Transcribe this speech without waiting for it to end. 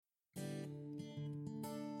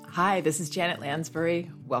Hi, this is Janet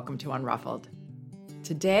Lansbury. Welcome to Unruffled.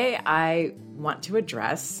 Today, I want to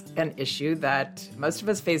address an issue that most of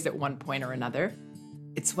us face at one point or another.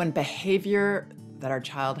 It's when behavior that our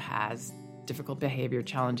child has, difficult behavior,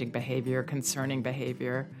 challenging behavior, concerning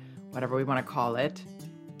behavior, whatever we want to call it,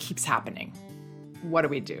 keeps happening. What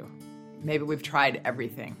do? Maybe we've tried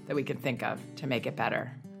everything that we can think of to make it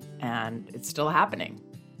better, and it's still happening.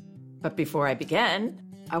 But before I begin,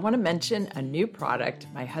 I want to mention a new product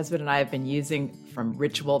my husband and I have been using from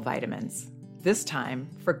Ritual Vitamins, this time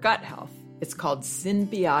for gut health. It's called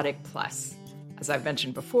Symbiotic Plus. As I've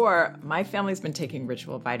mentioned before, my family's been taking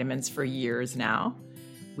Ritual Vitamins for years now.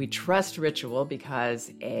 We trust Ritual because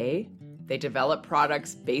A, they develop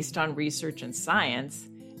products based on research and science,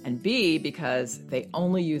 and B, because they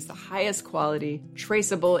only use the highest quality,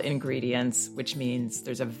 traceable ingredients, which means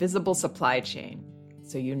there's a visible supply chain.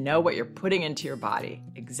 So you know what you're putting into your body,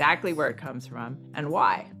 exactly where it comes from, and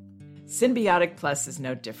why. Symbiotic Plus is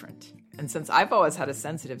no different. And since I've always had a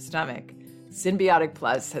sensitive stomach, Symbiotic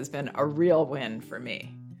Plus has been a real win for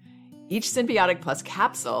me. Each Symbiotic Plus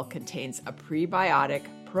capsule contains a prebiotic,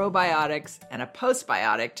 probiotics, and a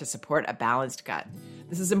postbiotic to support a balanced gut.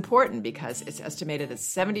 This is important because it's estimated that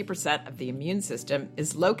 70% of the immune system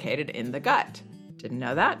is located in the gut. Didn't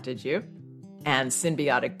know that, did you? And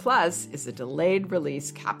Symbiotic Plus is a delayed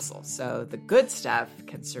release capsule, so the good stuff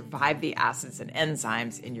can survive the acids and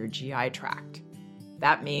enzymes in your GI tract.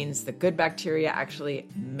 That means the good bacteria actually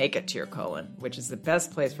make it to your colon, which is the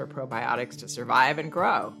best place for probiotics to survive and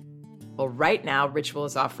grow. Well, right now, Ritual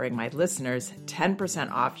is offering my listeners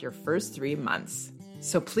 10% off your first 3 months.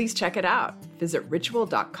 So please check it out. Visit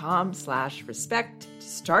ritual.com/respect to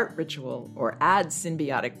start Ritual or add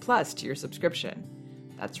Symbiotic Plus to your subscription.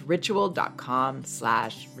 That's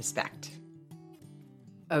ritual.com/respect.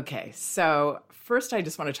 Okay, so first I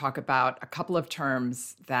just want to talk about a couple of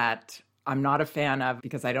terms that I'm not a fan of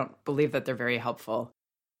because I don't believe that they're very helpful.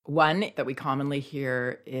 One that we commonly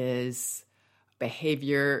hear is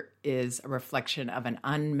behavior is a reflection of an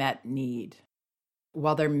unmet need.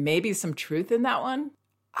 While there may be some truth in that one,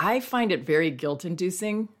 I find it very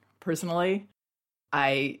guilt-inducing, personally.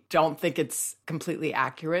 I don't think it's completely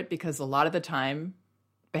accurate because a lot of the time,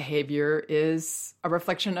 behavior is a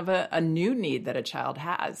reflection of a new need that a child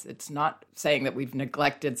has. It's not saying that we've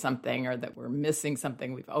neglected something or that we're missing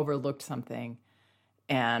something, we've overlooked something.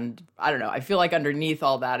 And I don't know, I feel like underneath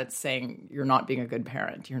all that, it's saying you're not being a good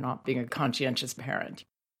parent, you're not being a conscientious parent.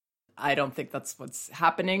 I don't think that's what's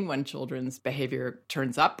happening when children's behavior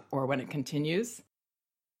turns up or when it continues.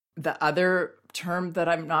 The other term that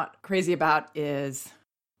I'm not crazy about is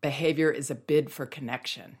behavior is a bid for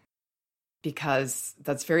connection. Because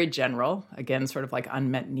that's very general. Again, sort of like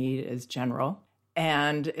unmet need is general.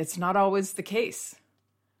 And it's not always the case.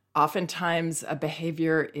 Oftentimes, a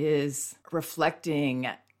behavior is reflecting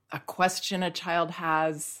a question a child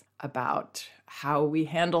has about how we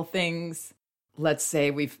handle things. Let's say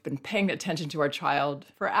we've been paying attention to our child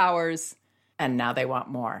for hours, and now they want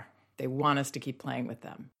more. They want us to keep playing with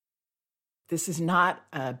them. This is not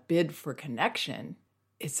a bid for connection.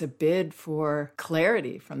 It's a bid for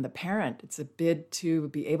clarity from the parent. It's a bid to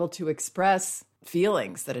be able to express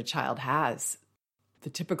feelings that a child has.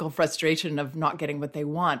 The typical frustration of not getting what they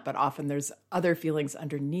want, but often there's other feelings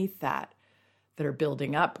underneath that are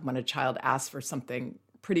building up when a child asks for something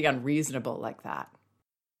pretty unreasonable like that.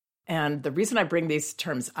 And the reason I bring these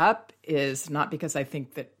terms up is not because I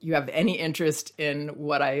think that you have any interest in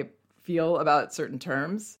what I feel about certain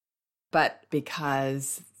terms, but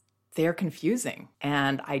because they're confusing,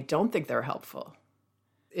 and I don't think they're helpful.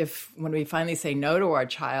 If when we finally say no to our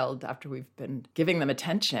child after we've been giving them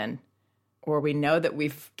attention, or we know that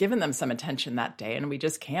we've given them some attention that day and we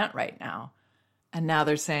just can't right now, and now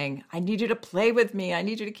they're saying, I need you to play with me, I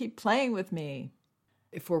need you to keep playing with me.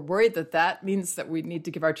 If we're worried that that means that we need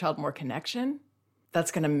to give our child more connection,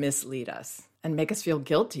 that's going to mislead us and make us feel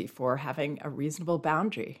guilty for having a reasonable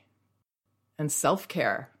boundary. And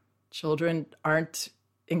self-care. Children aren't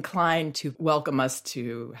inclined to welcome us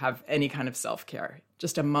to have any kind of self-care,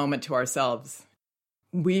 just a moment to ourselves.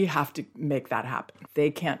 We have to make that happen.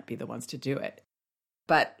 They can't be the ones to do it.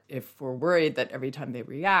 But if we're worried that every time they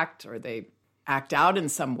react or they act out in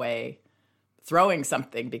some way, throwing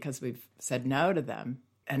something because we've said no to them,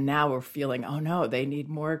 and now we're feeling, oh no, they need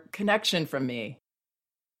more connection from me,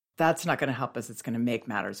 that's not going to help us. It's going to make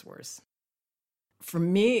matters worse. For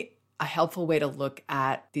me, a helpful way to look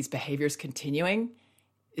at these behaviors continuing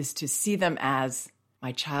is to see them as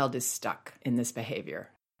my child is stuck in this behavior.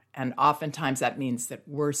 And oftentimes that means that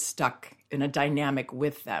we're stuck in a dynamic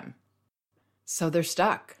with them. So they're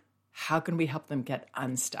stuck. How can we help them get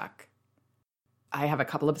unstuck? I have a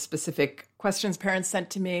couple of specific questions parents sent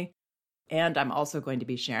to me, and I'm also going to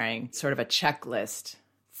be sharing sort of a checklist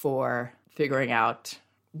for figuring out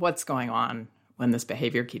what's going on when this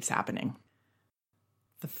behavior keeps happening.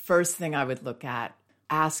 The first thing I would look at,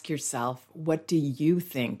 ask yourself, what do you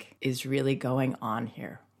think is really going on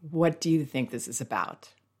here? What do you think this is about?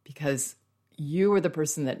 Because you are the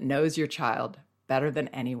person that knows your child better than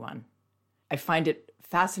anyone. I find it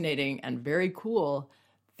fascinating and very cool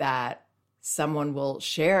that someone will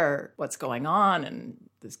share what's going on and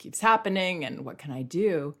this keeps happening and what can I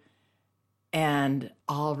do? And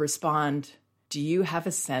I'll respond, do you have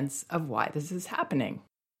a sense of why this is happening?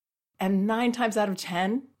 And 9 times out of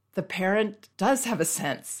 10, the parent does have a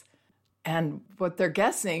sense. And what they're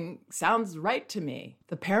guessing sounds right to me.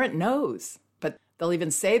 The parent knows, but they'll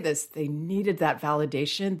even say this, they needed that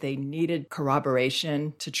validation. They needed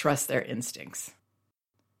corroboration to trust their instincts.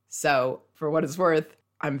 So for what it's worth,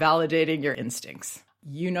 I'm validating your instincts.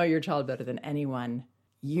 You know your child better than anyone.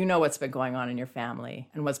 You know what's been going on in your family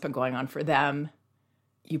and what's been going on for them.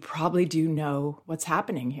 You probably do know what's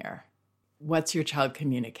happening here. What's your child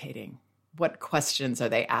communicating? What questions are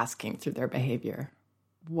they asking through their behavior?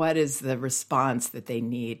 What is the response that they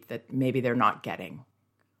need that maybe they're not getting?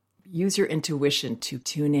 Use your intuition to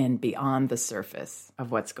tune in beyond the surface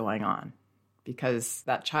of what's going on. Because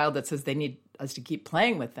that child that says they need us to keep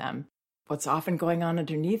playing with them, what's often going on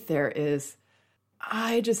underneath there is,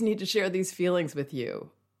 I just need to share these feelings with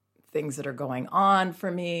you. Things that are going on for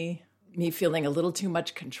me feeling a little too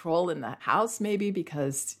much control in the house maybe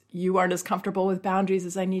because you aren't as comfortable with boundaries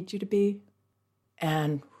as I need you to be.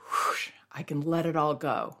 And whoosh, I can let it all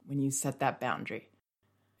go when you set that boundary.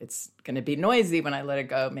 It's going to be noisy when I let it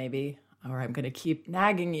go maybe, or I'm going to keep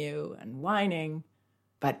nagging you and whining.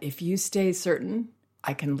 But if you stay certain,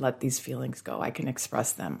 I can let these feelings go. I can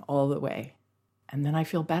express them all the way. And then I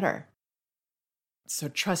feel better. So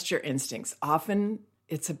trust your instincts. Often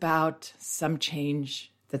it's about some change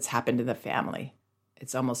that's happened in the family.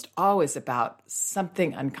 It's almost always about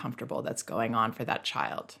something uncomfortable that's going on for that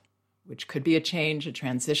child, which could be a change, a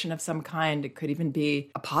transition of some kind. It could even be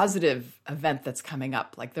a positive event that's coming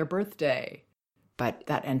up, like their birthday. But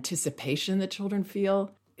that anticipation that children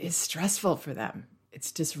feel is stressful for them.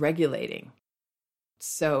 It's dysregulating.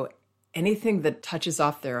 So anything that touches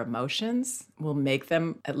off their emotions will make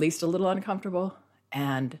them at least a little uncomfortable,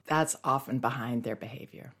 and that's often behind their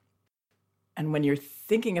behavior. And when you're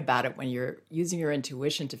thinking about it, when you're using your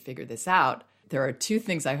intuition to figure this out, there are 2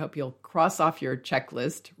 things I hope you'll cross off your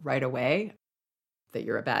checklist right away. That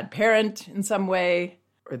you're a bad parent in some way,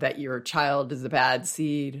 or that your child is a bad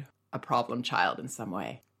seed, a problem child in some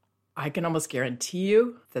way. I can almost guarantee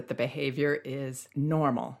you that the behavior is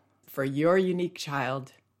normal for your unique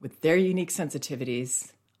child with their unique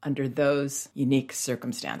sensitivities under those unique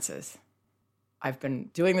circumstances. I've been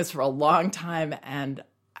doing this for a long time, and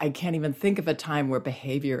I can't even think of a time where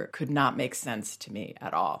behavior could not make sense to me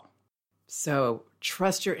at all. So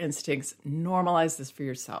trust your instincts, normalize this for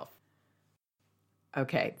yourself.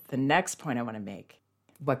 Okay, the next point I want to make,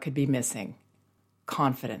 what could be missing?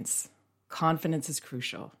 Confidence. Confidence is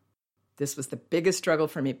crucial. This was the biggest struggle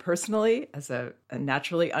for me personally as a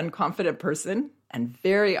naturally unconfident person, and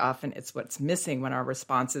very often it's what's missing when our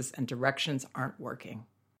responses and directions aren't working.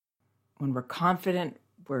 When we're confident,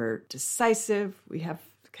 we're decisive, we have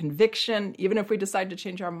conviction, even if we decide to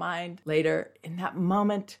change our mind later. In that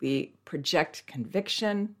moment, we project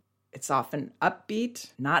conviction. It's often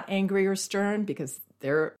upbeat, not angry or stern, because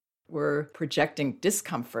there we're projecting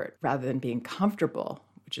discomfort rather than being comfortable,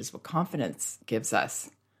 which is what confidence gives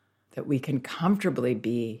us, that we can comfortably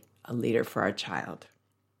be a leader for our child.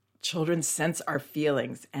 Children sense our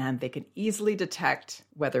feelings, and they can easily detect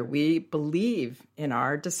whether we believe in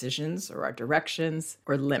our decisions or our directions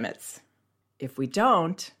or limits. If we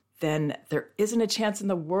don't, then there isn't a chance in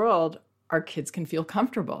the world our kids can feel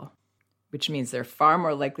comfortable, which means they're far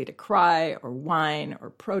more likely to cry or whine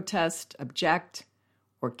or protest, object,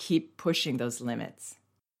 or keep pushing those limits.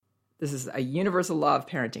 This is a universal law of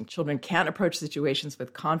parenting. Children can't approach situations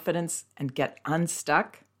with confidence and get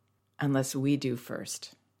unstuck unless we do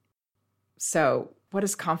first. So, what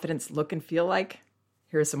does confidence look and feel like?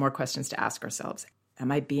 Here are some more questions to ask ourselves.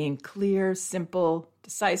 Am I being clear, simple,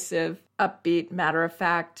 decisive, upbeat, matter of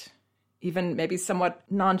fact, even maybe somewhat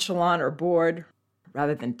nonchalant or bored,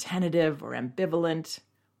 rather than tentative or ambivalent,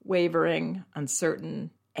 wavering, uncertain,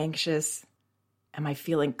 anxious? Am I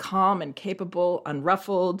feeling calm and capable,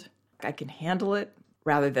 unruffled? I can handle it,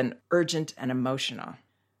 rather than urgent and emotional?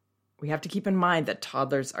 We have to keep in mind that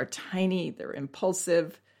toddlers are tiny, they're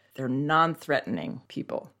impulsive, they're non-threatening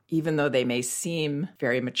people. even though they may seem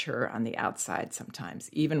very mature on the outside sometimes,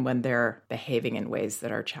 even when they're behaving in ways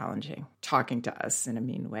that are challenging, talking to us in a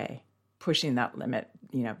mean way, pushing that limit,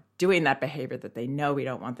 doing that behavior that they know we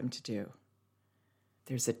don't want them to do.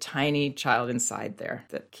 There's a tiny child inside there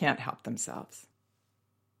that can't help themselves.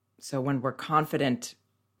 So when we're confident,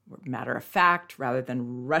 we're matter of fact, rather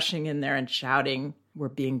than rushing in there and shouting, we're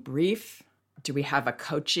being brief. Do we have a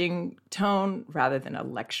coaching tone rather than a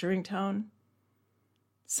lecturing tone?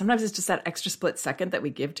 Sometimes it's just that extra split second that we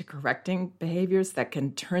give to correcting behaviors that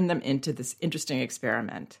can turn them into this interesting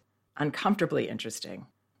experiment, uncomfortably interesting,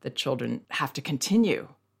 that children have to continue.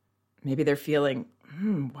 Maybe they're feeling,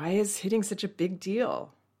 why is hitting such a big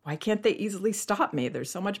deal? Why can't they easily stop me? They're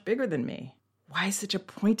so much bigger than me. Why such a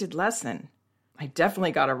pointed lesson? I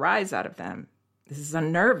definitely got a rise out of them. This is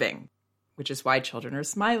unnerving, which is why children are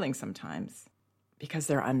smiling sometimes, because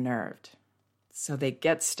they're unnerved. So they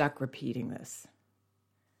get stuck repeating this.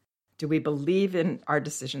 Do we believe in our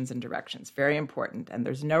decisions and directions? Very important. And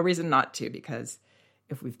there's no reason not to, because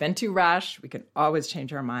if we've been too rash, we can always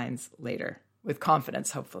change our minds later with confidence,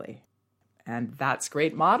 hopefully. And that's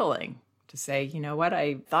great modeling to say, you know what,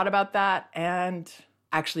 I thought about that and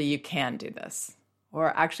actually you can do this. Or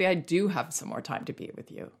actually I do have some more time to be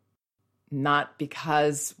with you. Not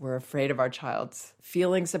because we're afraid of our child's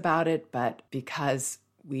feelings about it, but because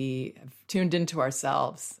we have tuned into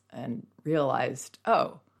ourselves and realized,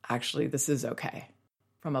 actually, this is okay,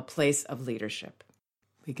 from a place of leadership.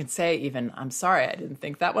 We can say even, I'm sorry, I didn't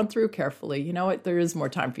think that one through carefully. You know what? There is more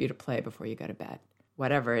time for you to play before you go to bed,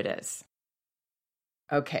 whatever it is.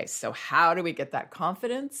 Okay, so how do we get that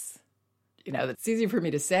confidence? That's easy for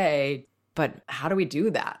me to say, but how do we do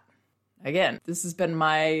that? Again, this has been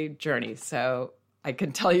my journey, so I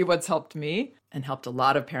can tell you what's helped me and helped a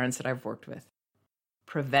lot of parents that I've worked with.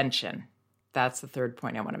 Prevention. That's the third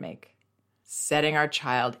point I want to make. Setting our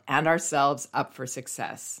child and ourselves up for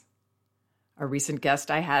success. A recent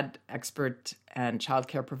guest I had, expert and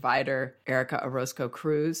childcare provider Erica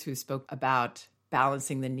Orozco-Cruz, who spoke about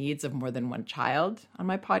balancing the needs of more than one child on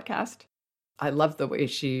my podcast. I love the way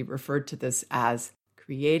she referred to this as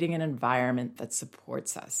creating an environment that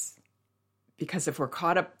supports us. Because if we're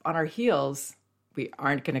caught up on our heels, we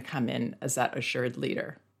aren't going to come in as that assured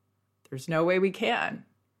leader. There's no way we can.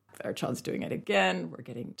 If our child's doing it again, we're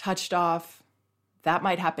getting touched off. That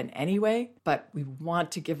might happen anyway, but we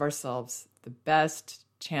want to give ourselves the best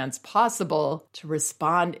chance possible to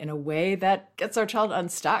respond in a way that gets our child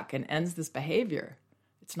unstuck and ends this behavior.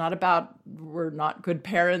 It's not about we're not good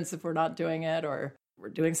parents if we're not doing it or we're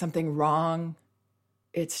doing something wrong.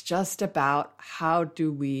 It's just about how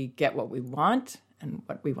do we get what we want and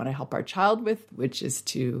what we want to help our child with, which is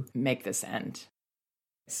to make this end.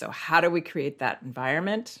 So how do we create that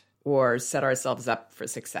environment or set ourselves up for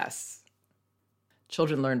success?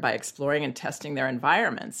 Children learn by exploring and testing their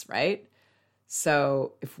environments, right?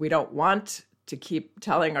 So if we don't want to keep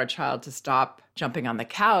telling our child to stop jumping on the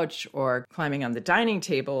couch or climbing on the dining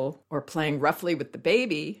table or playing roughly with the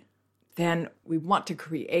baby, then we want to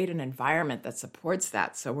create an environment that supports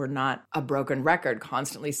that. So we're not a broken record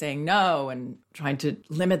constantly saying no and trying to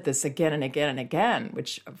limit this again and again and again,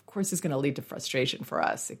 which of course is going to lead to frustration for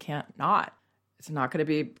us. It can't not. It's not going to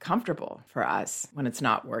be comfortable for us when it's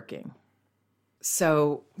not working.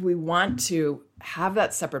 So we want to have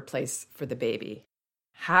that separate place for the baby,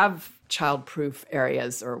 have child-proof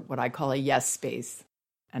areas or what I call a yes space.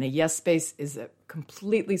 And a yes space is a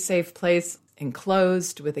completely safe place,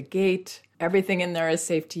 enclosed with a gate. Everything in there is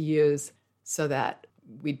safe to use so that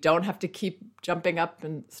we don't have to keep jumping up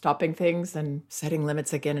and stopping things and setting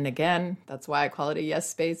limits again and again. That's why I call it a yes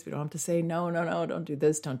space. We don't have to say, no, don't do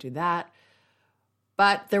this, don't do that.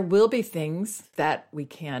 But there will be things that we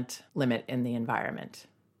can't limit in the environment.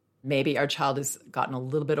 Maybe our child has gotten a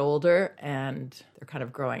little bit older and they're kind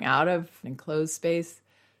of growing out of an enclosed space.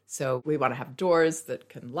 So we want to have doors that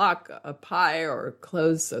can lock up high or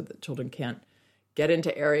close so that children can't get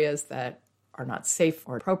into areas that are not safe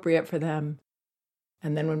or appropriate for them.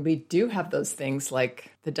 And then when we do have those things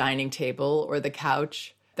like the dining table or the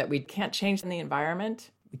couch that we can't change in the environment,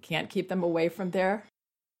 we can't keep them away from there,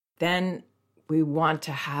 then we want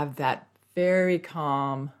to have that very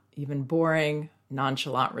calm, even boring,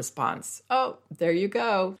 nonchalant response. Oh, there you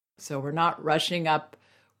go. So we're not rushing up.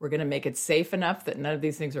 We're going to make it safe enough that none of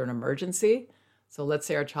these things are an emergency. So let's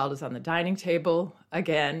say our child is on the dining table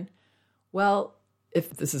again. Well,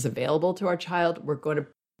 if this is available to our child, we're going to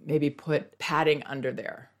maybe put padding under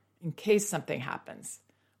there in case something happens.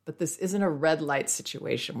 But this isn't a red light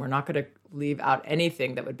situation. We're not going to leave out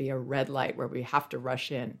anything that would be a red light where we have to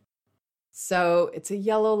rush in. So it's a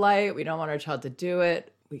yellow light. We don't want our child to do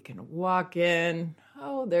it. We can walk in.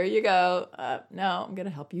 Oh, there you go. No, I'm going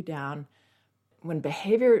to help you down. When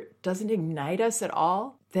behavior doesn't ignite us at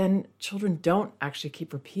all, then children don't actually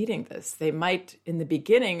keep repeating this. They might, in the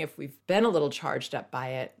beginning, if we've been a little charged up by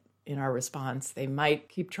it in our response, they might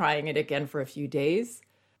keep trying it again for a few days.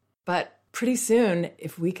 But pretty soon,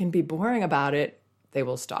 if we can be boring about it, they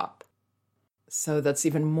will stop. So that's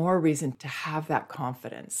even more reason to have that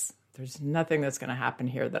confidence. There's nothing that's going to happen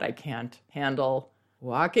here that I can't handle.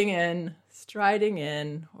 Walking in, striding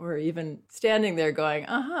in, or even standing there going,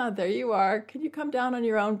 there you are. Can you come down on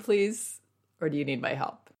your own, please? Or do you need my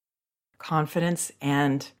help? Confidence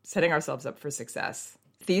and setting ourselves up for success.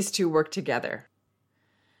 These two work together.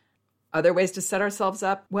 Other ways to set ourselves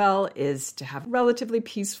up well is to have relatively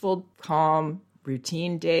peaceful, calm,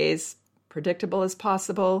 routine days, predictable as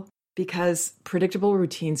possible, because predictable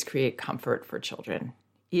routines create comfort for children.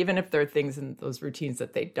 Even if there are things in those routines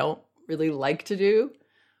that they don't really like to do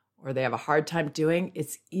or they have a hard time doing,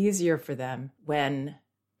 it's easier for them when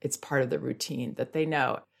it's part of the routine that they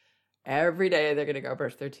know. Every day they're going to go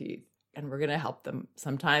brush their teeth and we're going to help them.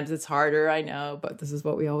 Sometimes it's harder, I know, but this is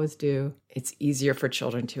what we always do. It's easier for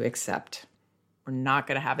children to accept. We're not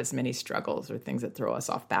going to have as many struggles or things that throw us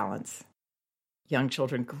off balance. Young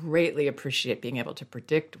children greatly appreciate being able to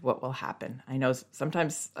predict what will happen. I know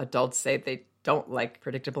sometimes adults say they don't like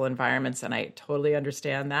predictable environments, and I totally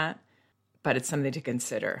understand that, but it's something to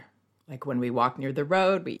consider. Like when we walk near the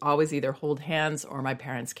road, we always either hold hands or my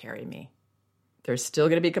parents carry me. There's still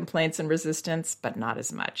going to be complaints and resistance, but not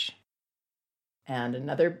as much. And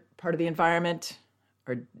another part of the environment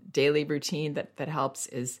or daily routine that helps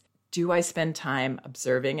is, do I spend time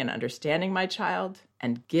observing and understanding my child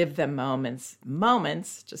and give them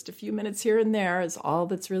moments, just a few minutes here and there is all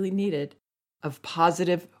that's really needed, of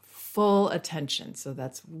positive, full attention. So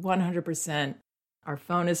that's 100%. Our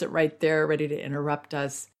phone isn't right there ready to interrupt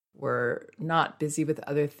us. We're not busy with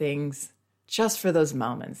other things, just for those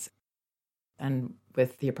moments. And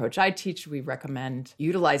with the approach I teach, we recommend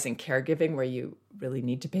utilizing caregiving where you really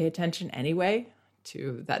need to pay attention anyway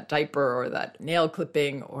to that diaper or that nail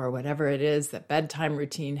clipping or whatever it is, that bedtime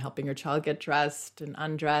routine, helping your child get dressed and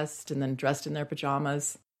undressed and then dressed in their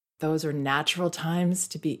pajamas. Those are natural times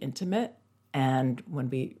to be intimate. And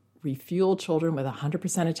when we refuel children with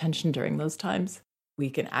 100% attention during those times,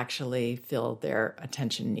 we can actually fill their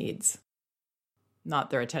attention needs.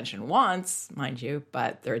 Not their attention wants, mind you,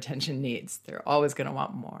 but their attention needs. They're always going to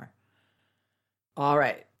want more. All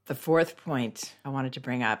right, the fourth point I wanted to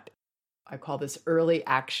bring up, I call this early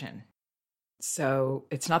action. So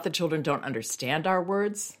it's not that children don't understand our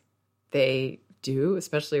words. They do,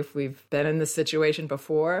 especially if we've been in this situation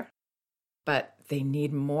before. But they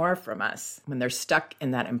need more from us when they're stuck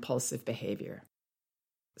in that impulsive behavior.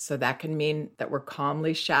 So that can mean that we're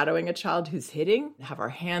calmly shadowing a child who's hitting, have our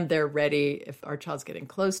hand there ready. If our child's getting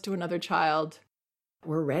close to another child,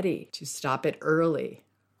 we're ready to stop it early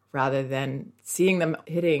rather than seeing them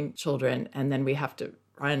hitting children and then we have to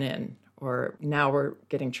run in or now we're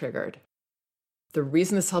getting triggered. The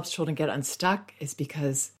reason this helps children get unstuck is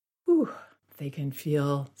because they can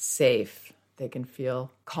feel safe. They can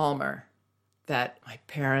feel calmer that my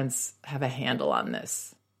parents have a handle on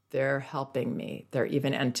this. They're helping me. They're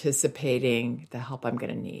even anticipating the help I'm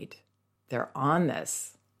going to need. They're on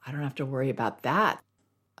this. I don't have to worry about that.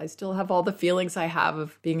 I still have all the feelings I have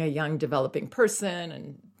of being a young developing person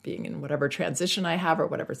and being in whatever transition I have or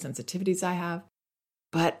whatever sensitivities I have.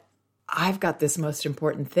 But I've got this most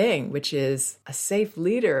important thing, which is a safe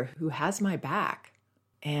leader who has my back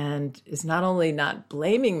and is not only not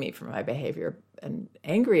blaming me for my behavior and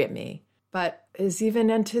angry at me, but is even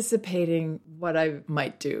anticipating what I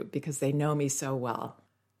might do because they know me so well.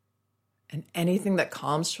 And anything that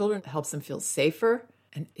calms children helps them feel safer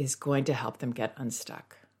and is going to help them get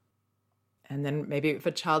unstuck. And then maybe if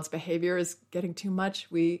a child's behavior is getting too much,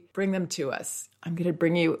 we bring them to us. I'm going to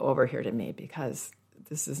bring you over here to me because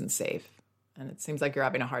this isn't safe. And it seems like you're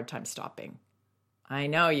having a hard time stopping. I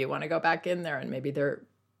know you want to go back in there and maybe they're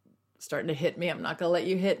starting to hit me. I'm not going to let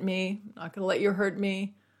you hit me. I'm not going to let you hurt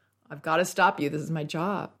me. I've got to stop you. This is my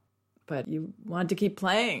job. But you want to keep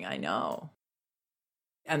playing. I know.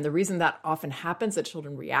 And the reason that often happens, that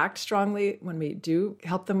children react strongly when we do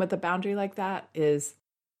help them with a boundary like that, is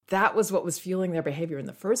that was what was fueling their behavior in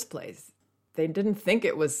the first place. They didn't think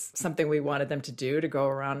it was something we wanted them to do, to go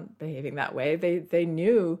around behaving that way. They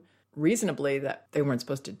knew reasonably that they weren't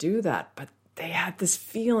supposed to do that, but they had this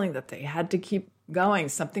feeling that they had to keep going.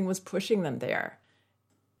 Something was pushing them there.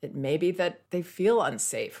 It may be that they feel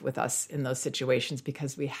unsafe with us in those situations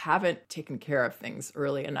because we haven't taken care of things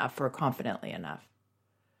early enough or confidently enough.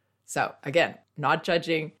 So again, not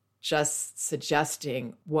judging, just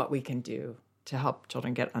suggesting what we can do to help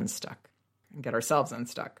children get unstuck and get ourselves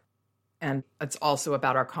unstuck. And it's also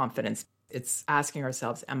about our confidence. It's asking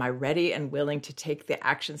ourselves, am I ready and willing to take the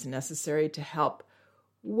actions necessary to help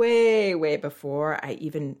way, way before I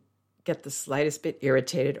even get the slightest bit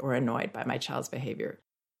irritated or annoyed by my child's behavior?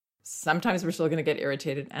 Sometimes we're still going to get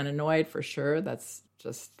irritated and annoyed for sure. That's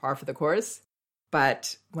just par for the course.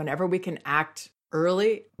 But whenever we can act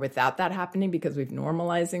early without that happening, because we've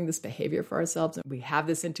normalizing this behavior for ourselves and we have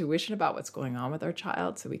this intuition about what's going on with our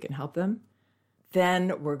child so we can help them,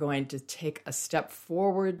 then we're going to take a step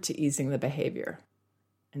forward to easing the behavior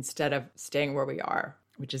instead of staying where we are,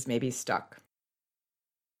 which is maybe stuck.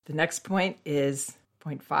 The next point is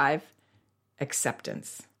point 5,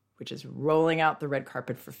 acceptance, which is rolling out the red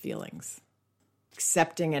carpet for feelings.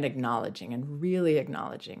 Accepting and acknowledging, and really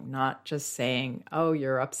acknowledging, not just saying, oh,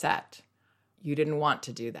 you're upset. You didn't want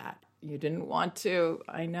to do that. You didn't want to.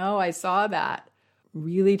 I know, I saw that.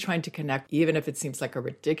 Really trying to connect, even if it seems like a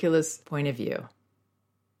ridiculous point of view.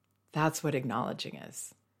 That's what acknowledging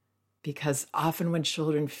is. Because often when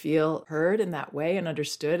children feel heard in that way and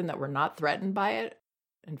understood and that we're not threatened by it,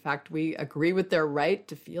 in fact, we agree with their right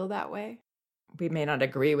to feel that way. We may not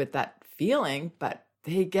agree with that feeling, but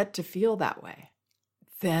they get to feel that way.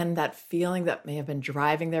 Then that feeling that may have been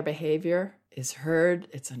driving their behavior is heard,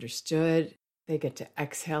 it's understood. They get to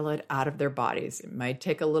exhale it out of their bodies. It might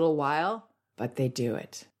take a little while, but they do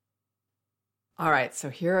it. All right, so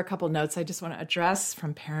here are a couple notes I just want to address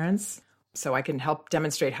from parents so I can help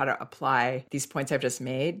demonstrate how to apply these points I've just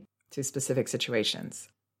made to specific situations.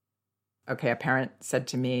 Okay, a parent said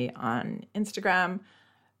to me on Instagram,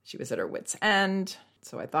 she was at her wit's end,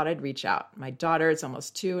 so I thought I'd reach out. My daughter is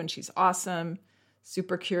almost 2 and she's awesome,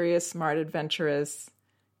 super curious, smart, adventurous,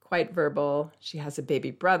 quite verbal. She has a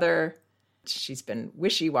baby brother. She's been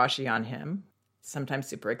wishy-washy on him, sometimes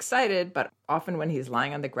super excited, but often when he's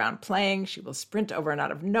lying on the ground playing, she will sprint over and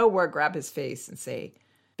out of nowhere grab his face and say,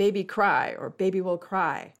 baby cry, or baby will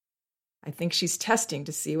cry. I think she's testing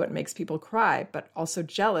to see what makes people cry, but also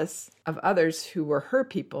jealous of others who were her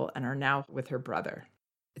people and are now with her brother.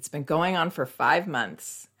 It's been going on for 5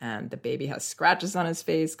 months, and the baby has scratches on his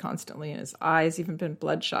face constantly, and his eyes even been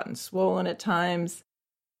bloodshot and swollen at times.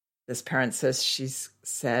 This parent says she's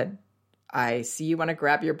said, I see you want to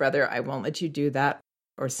grab your brother. I won't let you do that.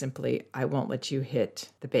 Or simply, I won't let you hit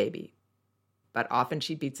the baby. But often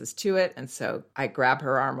she beats us to it, and so I grab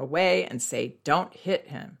her arm away and say, don't hit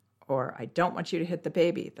him. Or I don't want you to hit the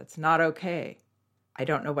baby. That's not okay. I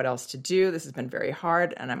don't know what else to do. This has been very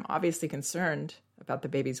hard, and I'm obviously concerned about the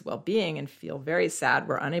baby's well-being and feel very sad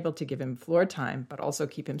we're unable to give him floor time, but also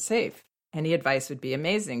keep him safe. Any advice would be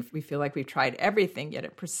amazing. We feel like we've tried everything, yet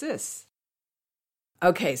it persists.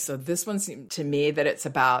 Okay, so this one seemed to me that it's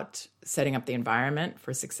about setting up the environment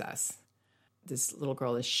for success. This little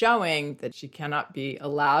girl is showing that she cannot be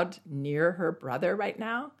allowed near her brother right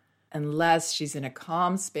now unless she's in a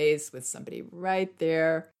calm space with somebody right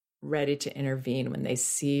there ready to intervene when they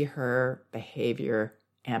see her behavior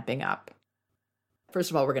amping up. First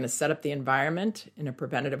of all, we're going to set up the environment in a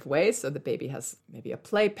preventative way so the baby has maybe a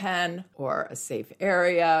playpen or a safe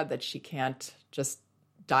area that she can't just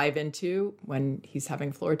dive into when he's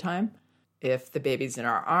having floor time. If the baby's in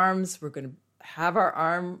our arms, we're going to have our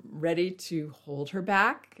arm ready to hold her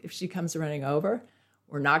back if she comes running over.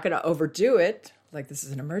 We're not going to overdo it, like this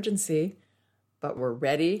is an emergency, but we're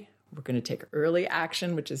ready. We're going to take early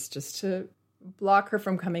action, which is just to block her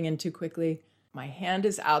from coming in too quickly. My hand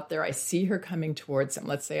is out there. I see her coming towards him,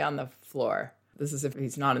 let's say on the floor. This is if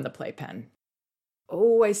he's not in the playpen.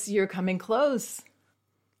 Oh, I see her coming close.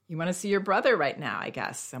 You want to see your brother right now, I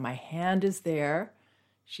guess. So my hand is there.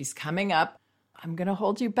 She's coming up. I'm going to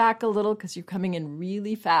hold you back a little because you're coming in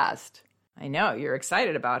really fast. I know, you're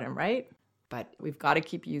excited about him, right? But we've got to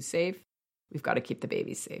keep you safe. We've got to keep the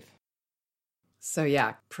baby safe. So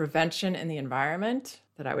yeah, prevention in the environment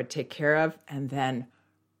that I would take care of, and then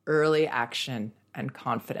early action and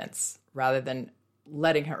confidence rather than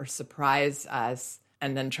letting her surprise us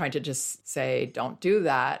and then trying to just say, don't do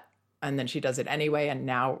that. And then she does it anyway. And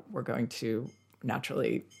now we're going to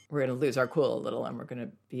lose our cool a little and we're going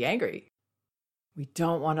to be angry. We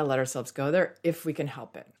don't want to let ourselves go there if we can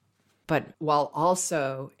help it. But while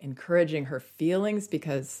also encouraging her feelings,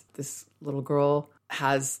 because this little girl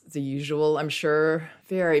has the usual, I'm sure,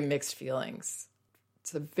 very mixed feelings.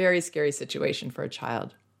 It's a very scary situation for a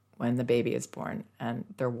child when the baby is born and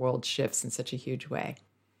their world shifts in such a huge way.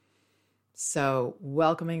 So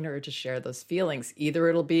welcoming her to share those feelings. Either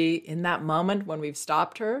it'll be in that moment when we've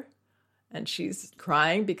stopped her and she's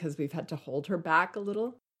crying because we've had to hold her back a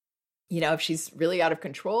little, If she's really out of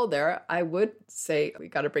control there, I would say, we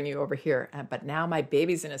got to bring you over here. But now my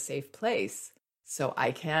baby's in a safe place, so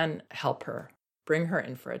I can help her, bring her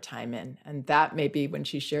in for a time in. And that may be when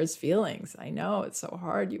she shares feelings. I know it's so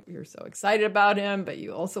hard. You're so excited about him, but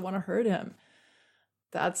you also want to hurt him.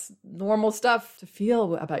 That's normal stuff to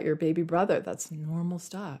feel about your baby brother. That's normal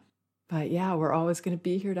stuff. But yeah, we're always going to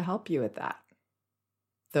be here to help you with that.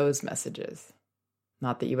 Those messages.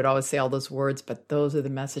 Not that you would always say all those words, but those are the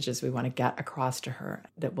messages we want to get across to her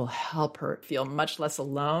that will help her feel much less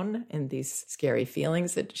alone in these scary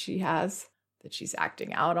feelings that she has, that she's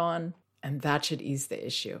acting out on. And that should ease the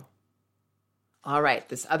issue. All right,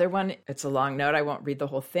 this other one, it's a long note. I won't read the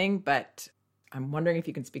whole thing, but I'm wondering if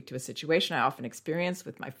you can speak to a situation I often experience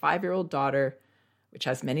with my 5-year-old daughter, which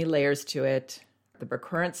has many layers to it. The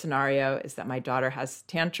recurrent scenario is that my daughter has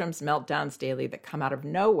tantrums, meltdowns daily that come out of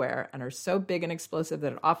nowhere and are so big and explosive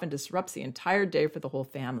that it often disrupts the entire day for the whole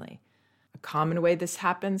family. A common way this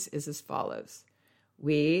happens is as follows.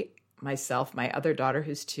 We, myself, my other daughter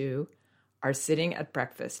who's 2, are sitting at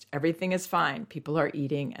breakfast. Everything is fine. People are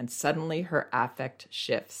eating, and suddenly her affect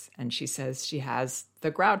shifts, and she says she has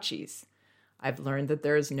the grouchies. I've learned that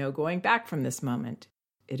there is no going back from this moment.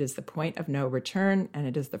 It is the point of no return, and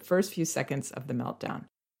it is the first few seconds of the meltdown.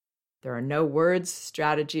 There are no words,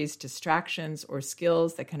 strategies, distractions, or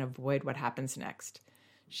skills that can avoid what happens next.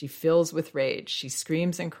 She fills with rage. She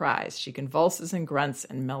screams and cries. She convulses and grunts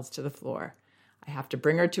and melts to the floor. I have to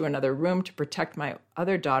bring her to another room to protect my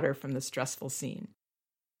other daughter from the stressful scene.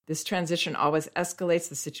 This transition always escalates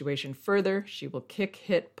the situation further. She will kick,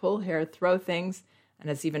 hit, pull hair, throw things, and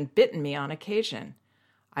has even bitten me on occasion.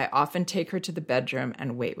 I often take her to the bedroom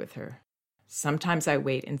and wait with her. Sometimes I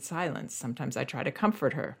wait in silence. Sometimes I try to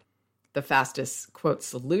comfort her. The fastest, quote,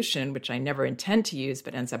 solution, which I never intend to use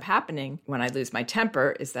but ends up happening when I lose my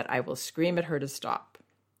temper, is that I will scream at her to stop.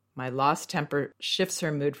 My lost temper shifts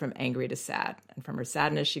her mood from angry to sad, and from her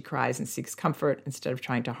sadness she cries and seeks comfort instead of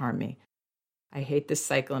trying to harm me. I hate this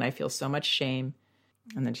cycle and I feel so much shame.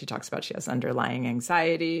 And then she talks about she has underlying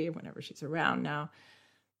anxiety whenever she's around now.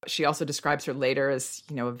 She also describes her later as,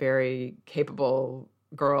 a very capable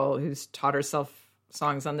girl who's taught herself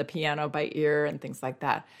songs on the piano by ear and things like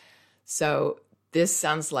that. So this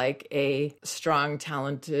sounds like a strong,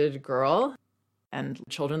 talented girl. And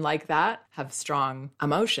children like that have strong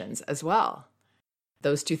emotions as well.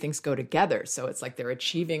 Those two things go together. So it's like they're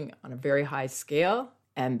achieving on a very high scale,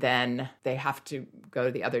 and then they have to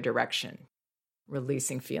go the other direction,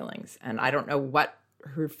 releasing feelings. And I don't know what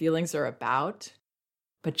her feelings are about,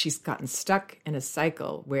 but she's gotten stuck in a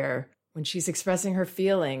cycle where when she's expressing her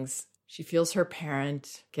feelings, she feels her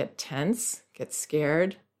parent get tense, get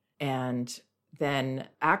scared, and then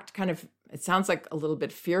act kind of, it sounds like a little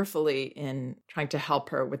bit fearfully in trying to help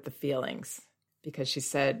her with the feelings, because she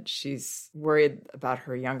said she's worried about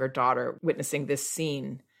her younger daughter witnessing this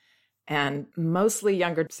scene. And mostly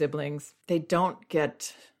younger siblings, they don't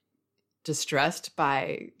get distressed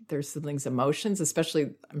by their siblings' emotions,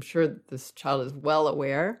 especially, I'm sure this child is well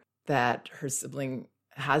aware that her sibling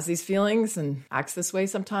has these feelings and acts this way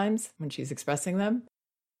sometimes when she's expressing them.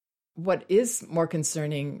 What is more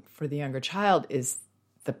concerning for the younger child is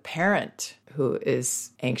the parent who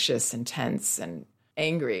is anxious and tense and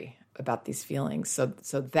angry about these feelings.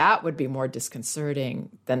 So that would be more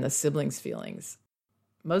disconcerting than the siblings' feelings.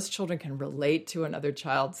 Most children can relate to another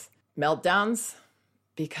child's meltdowns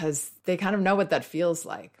because they kind of know what that feels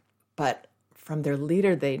like. But from their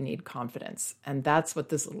leader, they need confidence. And that's what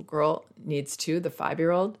this little girl needs too, the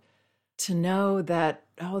 5-year-old, to know that,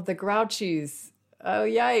 the grouchies,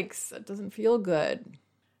 yikes, that doesn't feel good.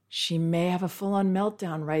 She may have a full-on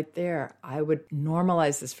meltdown right there. I would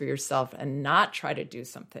normalize this for yourself and not try to do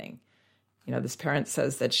something. This parent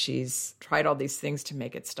says that she's tried all these things to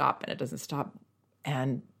make it stop and it doesn't stop.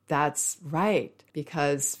 And that's right,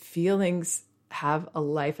 because feelings have a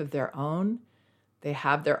life of their own. They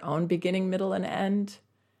have their own beginning, middle, and end.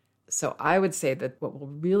 So I would say that what will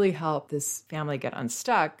really help this family get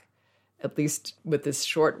unstuck, at least with this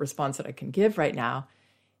short response that I can give right now,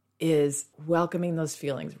 is welcoming those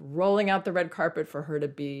feelings, rolling out the red carpet for her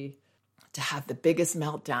to have the biggest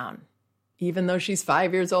meltdown. Even though she's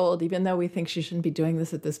 5 years old, even though we think she shouldn't be doing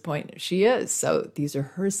this at this point, she is. So these are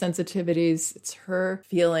her sensitivities. It's her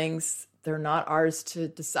feelings. They're not ours to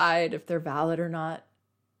decide if they're valid or not.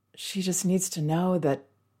 She just needs to know that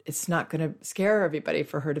it's not going to scare everybody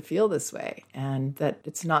for her to feel this way, and that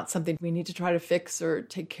it's not something we need to try to fix or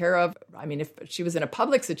take care of. I mean, if she was in a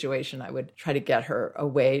public situation, I would try to get her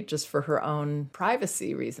away just for her own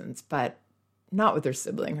privacy reasons, but not with her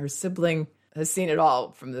sibling. Her sibling has seen it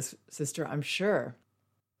all from this sister, I'm sure.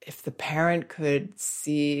 if the parent could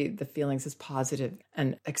see the feelings as positive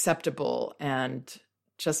and acceptable and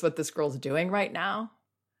just what this girl's doing right now,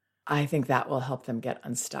 I think that will help them get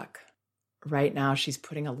unstuck. Right now, she's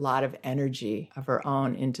putting a lot of energy of her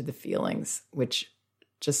own into the feelings, which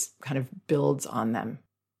just kind of builds on them.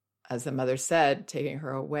 As the mother said, taking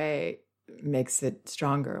her away makes it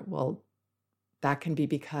stronger. Well, that can be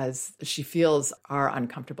because she feels our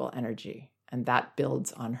uncomfortable energy, and that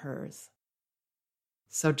builds on hers.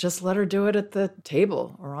 So just let her do it at the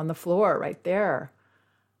table or on the floor right there.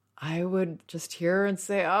 I would just hear her and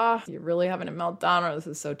say, you're really having a meltdown, or this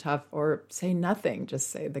is so tough, or say nothing.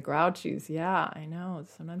 Just say the grouchies. Yeah, I know.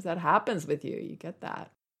 Sometimes that happens with you. You get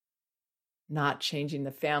that. Not changing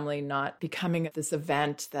the family, not becoming this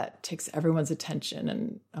event that takes everyone's attention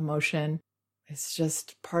and emotion. It's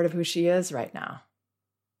just part of who she is right now.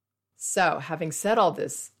 So having said all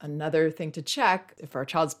this, another thing to check, if our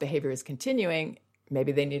child's behavior is continuing,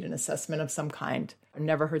 maybe they need an assessment of some kind. It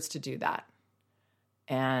never hurts to do that.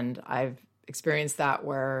 And I've experienced that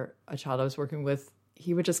where a child I was working with,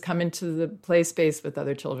 he would just come into the play space with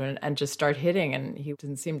other children and just start hitting. And he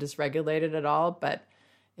didn't seem dysregulated at all, but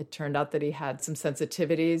it turned out that he had some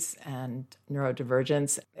sensitivities and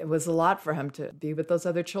neurodivergence. It was a lot for him to be with those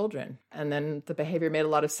other children. And then the behavior made a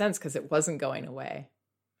lot of sense because it wasn't going away.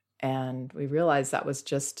 And we realized that was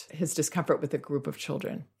just his discomfort with a group of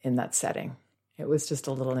children in that setting. It was just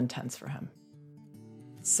a little intense for him.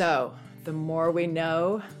 So the more we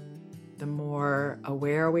know, the more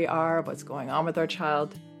aware we are of what's going on with our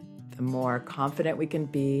child, the more confident we can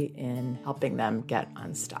be in helping them get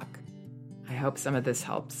unstuck. I hope some of this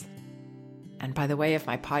helps. And by the way, if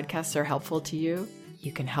my podcasts are helpful to you,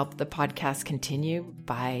 you can help the podcast continue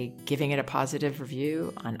by giving it a positive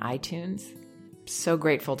review on iTunes. I'm so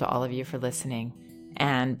grateful to all of you for listening.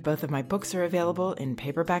 And both of my books are available in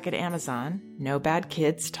paperback at Amazon: No Bad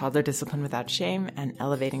Kids, Toddler Discipline Without Shame, and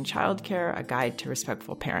Elevating Childcare, A Guide to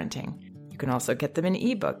Respectful Parenting. You can also get them in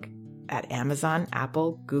ebook at Amazon,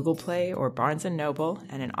 Apple, Google Play, or Barnes & Noble,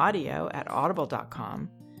 and in audio at audible.com.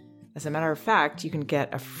 As a matter of fact, you can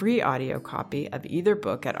get a free audio copy of either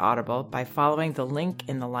book at Audible by following the link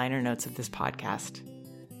in the liner notes of this podcast.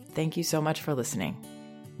 Thank you so much for listening.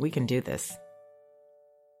 We can do this.